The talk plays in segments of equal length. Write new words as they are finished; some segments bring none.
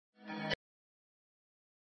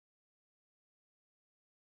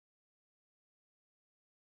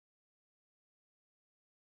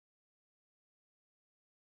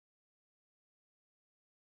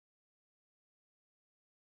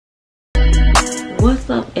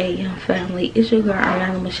AM family, it's your girl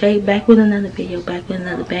Ariana Mache, back with another video, back with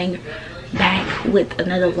another banger, back with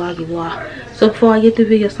another vlog. So before I get the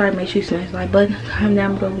video started, make sure you smash the like button, comment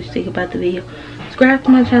down below what you think about the video, subscribe to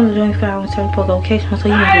my channel, join follow and turn post notifications so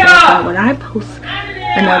you know when I post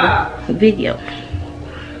another video.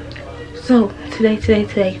 So today I'm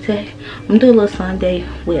gonna do a little Sunday,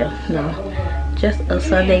 well no, just a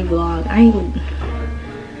Sunday vlog. I ain't gonna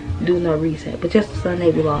do no reset, but just a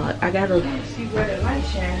Sunday vlog. I gotta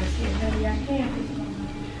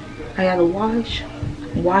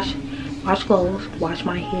wash clothes, wash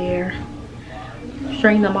my hair,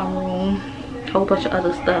 straighten up my room, whole bunch of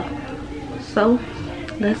other stuff. So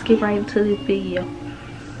let's get right into this video.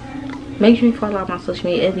 Make sure you follow all my social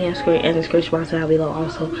media at the end screen and the description box down below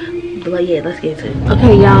also. But yeah, let's get into it.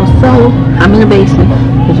 Okay y'all, so I'm in the basement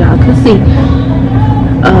as y'all can see.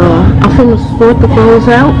 I'm finna sort the clothes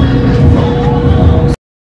out.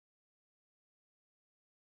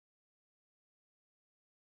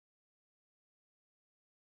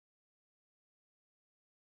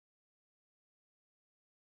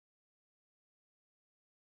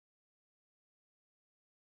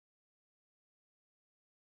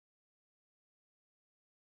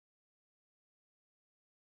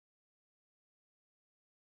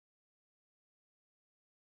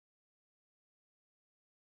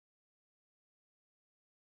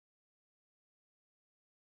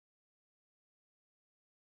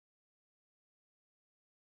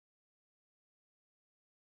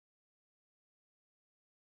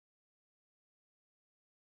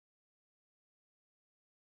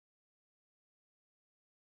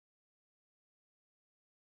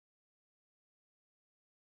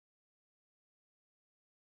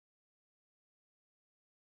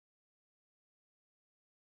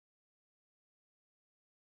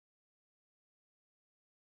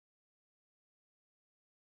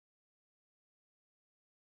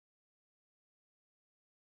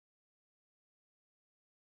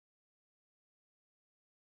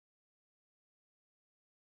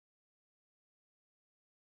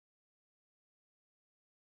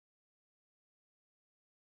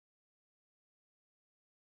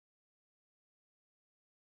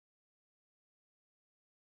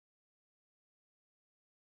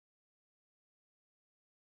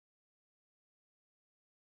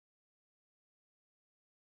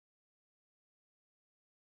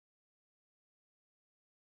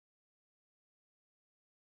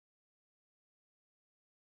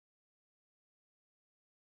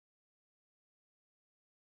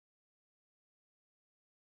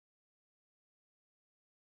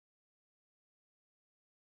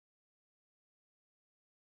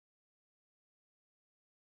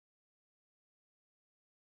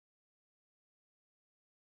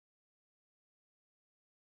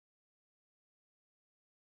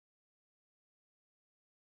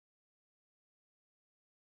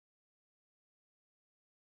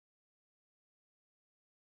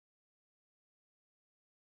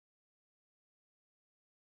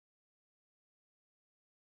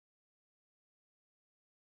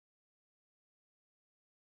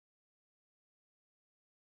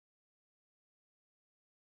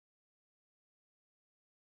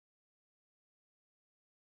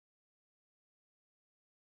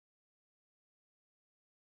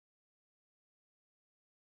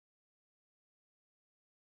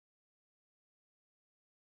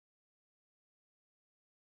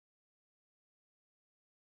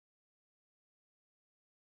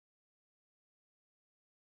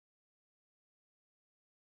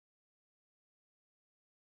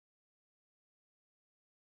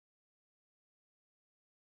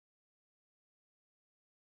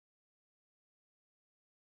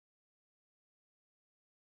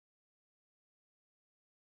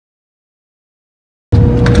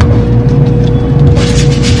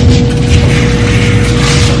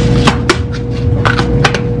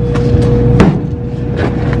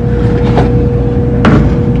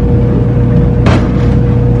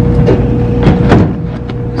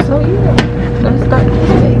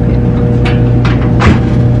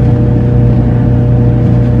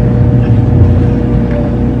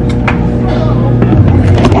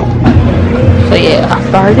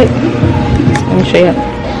 Started. Let me show you.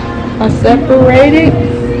 I separated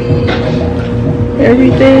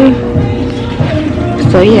everything.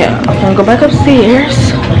 So yeah, I'm gonna go back upstairs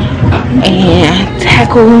and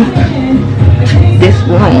tackle this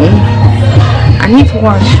room. I need to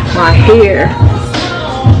wash my hair.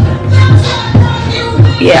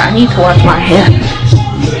 Yeah, I need to wash my hair.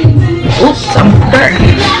 Oops, I'm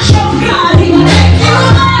dirty.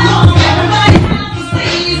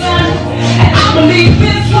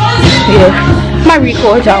 Yeah, my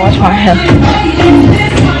record, y'all watch my hair.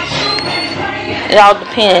 It all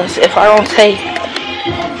depends. If I don't take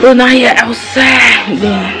Renaya outside,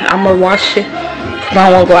 then I'm gonna wash it. Cause I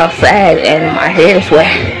don't wanna go outside and my hair is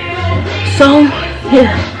wet. So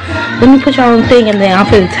yeah, let me put y'all on the thing and then I'm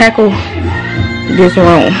finna tackle this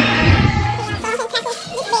room.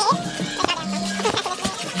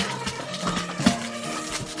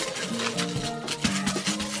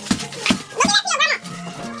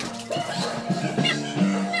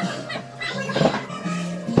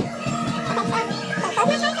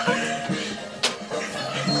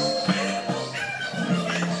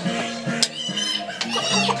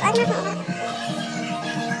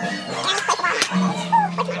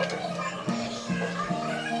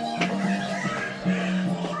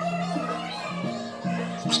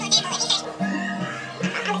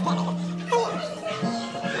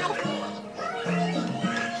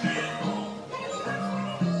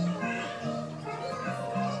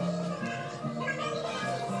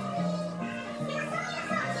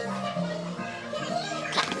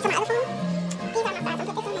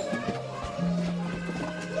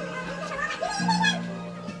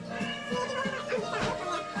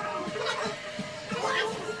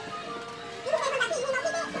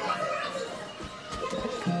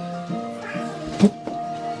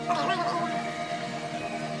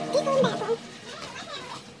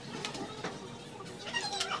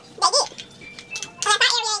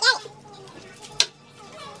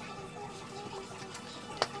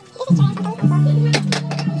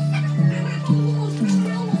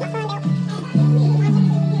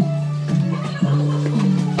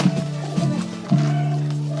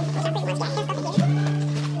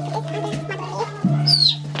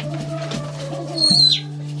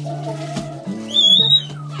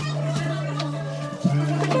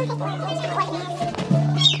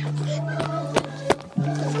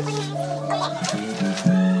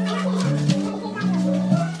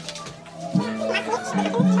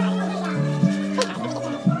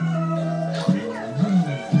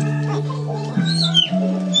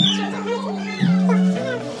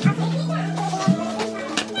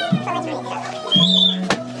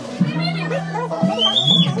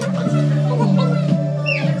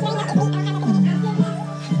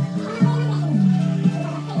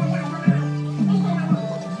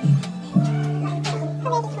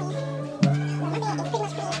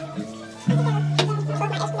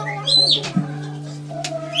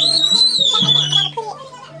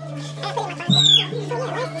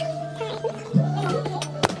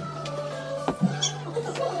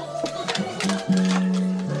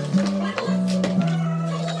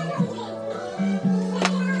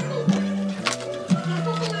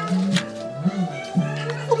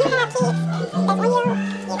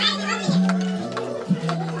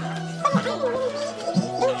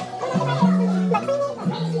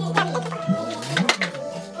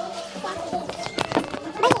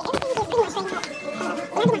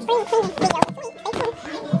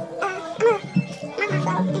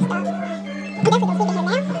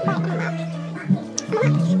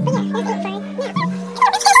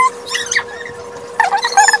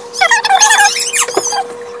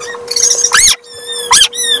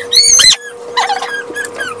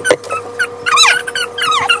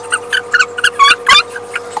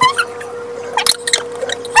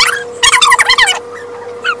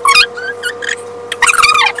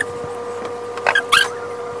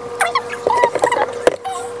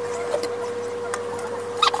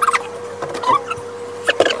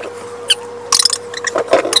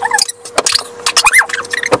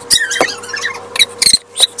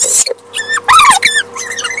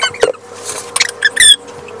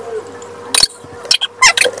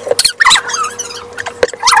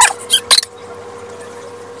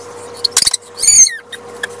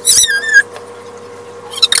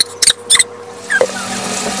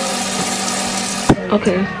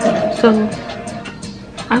 Okay, so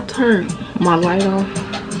I turned my light off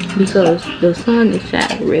because the sun is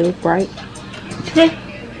shining really bright. Okay,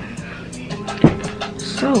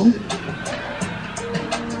 so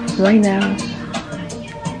right now,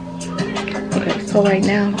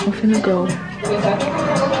 I'm finna go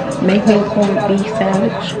make me a corned beef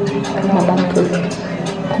sandwich. My mom cooked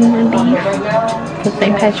corned beef for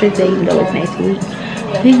St. Patrick's Day, even though it's next week.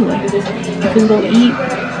 Anyway, I'm finna go eat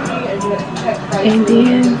and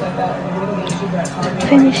then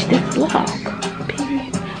finish this vlog.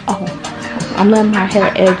 Oh, I'm letting my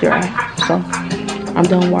hair air dry, so I'm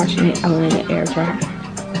done washing it. I'm letting it air dry.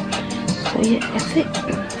 So yeah, that's it.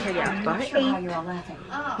 Okay, y'all, so I ate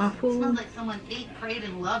my food. Sounds like someone ate, prayed,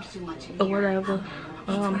 and loved too much. Or whatever.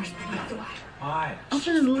 I'm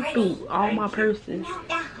gonna look through all my purses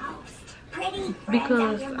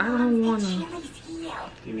because I don't wanna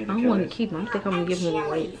I don't want to keep them. I think I'm gonna give them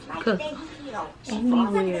away because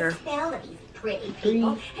anywhere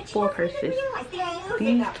 3, 4 purses.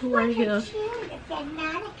 These 2 right here,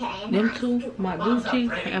 them 2, my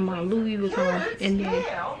Gucci and my Louis Vuitton, and then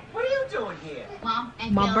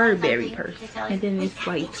my Burberry purse, and then it's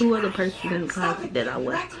like 2 other purses in the closet that I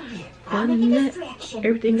wear. Other than that,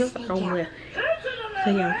 everything else I don't wear. So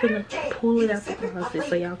yeah, I'm finna pull it out the closet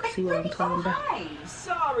so y'all can see what I'm talking about.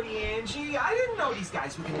 Sorry, Angie. I didn't know these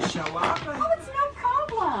guys were gonna show up. Oh, it's no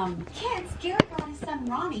problem. Kids, Gary brought his son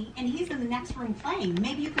Ronnie, and he's in the next room playing.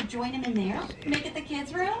 Maybe you could join him in there. Make it the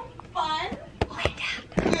kids' room. Fun.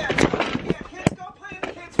 Yeah, kids, go play in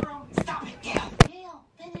the kids' room. Stop it, Gail. Gail,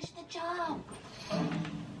 finish the job.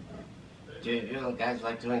 Do you guys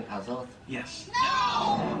like doing puzzles? Yes.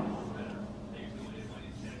 No!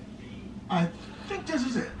 I think this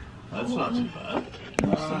is it. That's not too bad.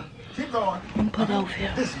 Keep going. I'm put off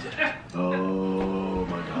here. This is it. Oh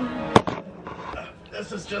my god.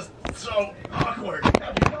 This is just so awkward.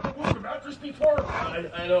 Have you ever moved a mattress before?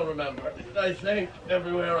 I don't remember. I think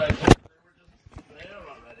everywhere I looked, they were just there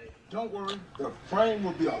already. Don't worry, the frame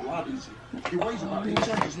will be a lot easier. It weighs about 8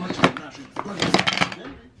 times as much as the mattress, but it's heavy.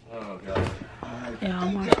 Oh god. Yeah,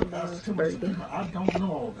 I'm watching the birthday. I don't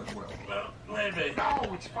know all that well. Well, maybe.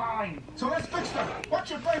 No, it's fine. So let's fix that. What's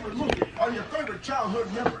your favorite movie or your favorite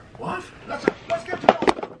childhood memory? What? Let's get to know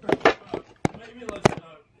each other. Maybe let's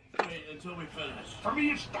wait until we finish. For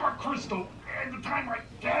me, it's Dark Crystal, and the time my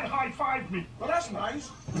dad high-fived me. Well, that's nice.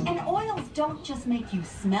 And oils don't just make you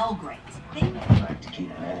smell great. They Like to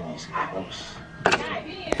keep enemies close. I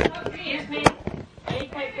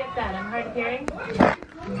didn't quite get that. I'm hard of hearing.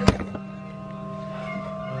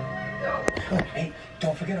 Hey,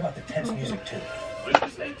 don't forget about the tense music, too. What did you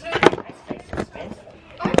say, Tim?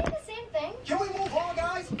 Aren't they the same thing? Can we move on,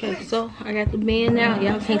 guys? Okay, so I got the band now.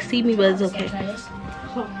 Y'all can't see me, but it's okay.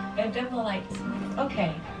 And dim the lights.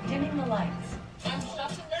 Okay, dimming the lights. I'm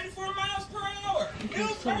stopping 34 miles per hour. Okay, New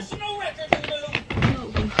so- personal record,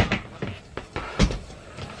 Lou.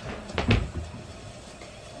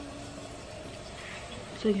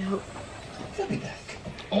 So y'all, He'll be back.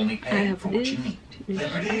 Only I pay have for what this. you need.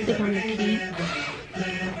 I think I'm gonna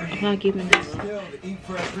keep. Not giving this one. Still, the Eat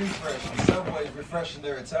Fresh Refresh on Subway is refreshing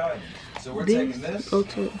their Italian. So we're This taking this go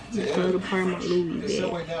to the other part of my Louis The bag.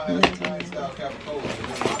 Subway now has Italian style capicola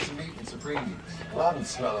with lots of meat and supreme meat. Love the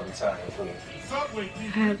smell of Italian food. I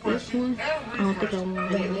have this one. I don't think I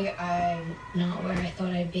want it. Lately, I'm not where I thought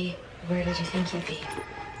I'd be. Where did you think you'd be?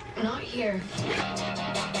 Not here.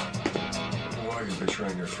 Why are you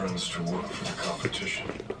betraying your friends to work for the competition?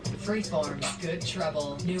 Freeform's Good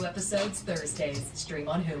Trouble. New episodes Thursdays. Stream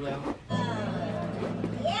on Hulu.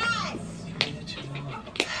 Yes!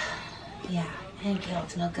 Yeah, thank you.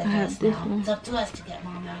 It's no good I to have us this now. one. It's up to us to get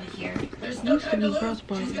Mom out of here. There's Used to be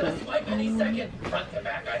crossbars, She's gonna but swipe any second. Front to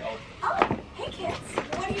back, I hope. Oh, hey kids.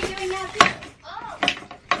 What are you doing out here? Oh,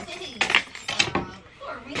 hey.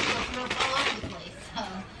 Poor Rico's moved all over the place.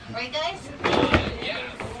 Right, guys? Yeah,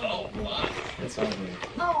 so fun. It's ugly.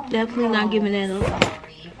 Oh, Definitely not giving that up. sorry.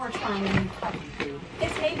 We're trying new puppy food.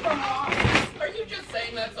 It's made from logs. Are you just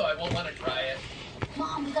saying that so I won't want to try it?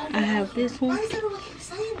 Mom, we gotta I go. have this Why one. does everyone keep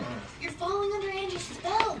saying that? You're falling under Angie's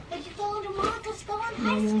spell. Like you fell under Monica's spell in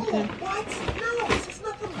high No, school. okay. What? No, this is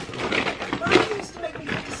nothing like that. Mom used to make me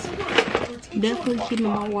take a cigarette. Or take Definitely one. keeping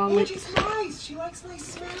my wallet. Angie's nice. She likes nice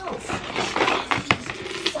smells.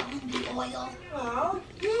 Selling the oil. Well,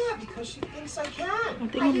 yeah, because she thinks I can. I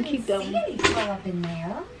think I'm gonna keep that See one. any throw up in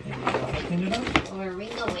there? Clean it up. Or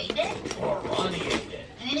Ringo ate it. Or Ronnie ate it.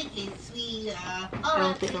 In any case, we, don't all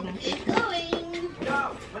have think to I want get this going.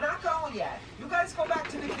 No, we're not going yet. You guys go back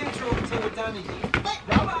to the kids' room until we're done eating. But,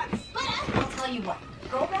 Robots. I'll tell you what.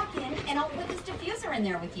 Go back in and I'll put this diffuser in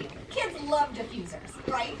there with you. Kids love diffusers,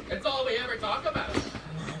 right? It's all we ever talk about.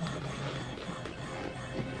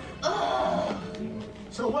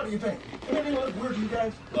 So what do you think? Anything look weird to you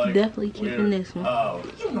guys? Like, Definitely keeping weird. this one. Oh,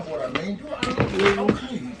 You know what I mean. Do I look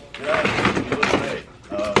okay? yeah, you look great.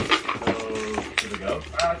 So, should we go?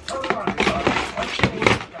 Turn around. I can't look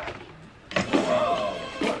at that. Oh,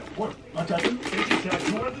 What? I got you. Tell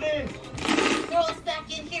you what it is. Throw us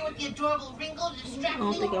back in here with the adorable Ringo to distract me.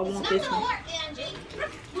 I don't think I want it's this not gonna one. work, Angie.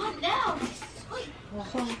 Not now. Sweet.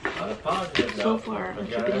 on a positive note, So far, I'm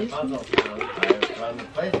we got keeping a this one. puzzle found. I found the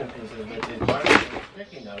placement pieces with these markers and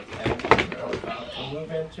sticky notes, and we're about to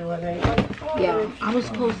move into an A1. Yeah, I was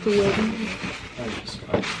supposed to wear them for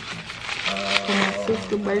my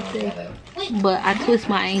sister's birthday, but I twist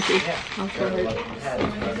my ankle. I'm so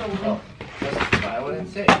hurt. Buy one and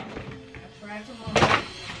see.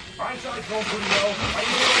 But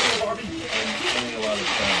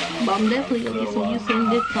I'm definitely gonna get some use in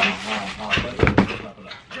this time.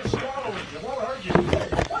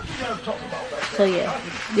 So yeah,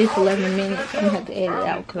 this 11 minutes, I'm gonna have to edit it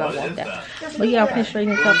out because I walked out. But yeah, I'm finna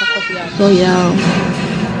straighten this up. So y'all,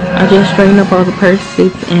 I just straightened up all the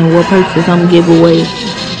purses and what purses I'm gonna give away.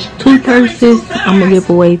 2 purses I'm gonna give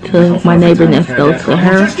away to my neighbor next door to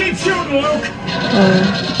her.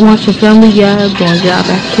 Watching Family Guy, doing job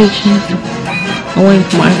applications. I'm waiting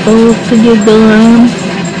for my photos to get done.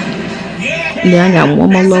 Then I got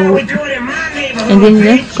one more load. And then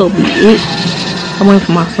that's gonna be it. I'm waiting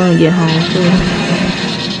for my son to get home too.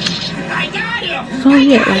 So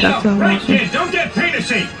yeah, like I said,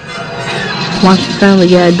 watching Family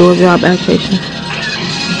Guy, do a job application.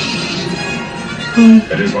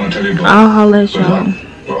 I'll holler at y'all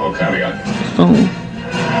soon.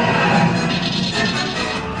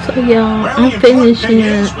 So y'all, I'm finishing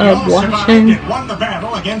up washing. I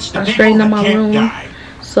straightened up my room.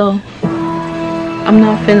 So I'm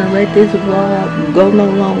not finna let this vlog go no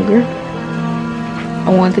longer. I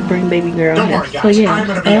want to bring baby girl here. So yeah,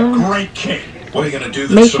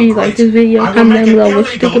 make sure you like this video, comment down below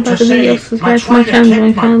what you think about the video, subscribe to my channel,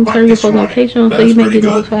 join family, turn your post notifications so you may get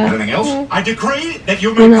notified when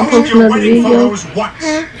I post another video.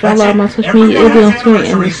 Follow all my social media, it'll be on screen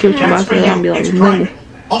in the description box down below. Remember,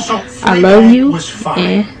 I love you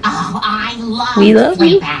and we love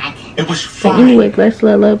you. But anyway, bless,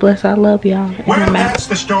 love, bless, I love y'all. And I'm out. That's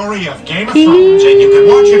the story of Game of Thrones, and you can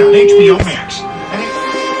watch it on HBO Max.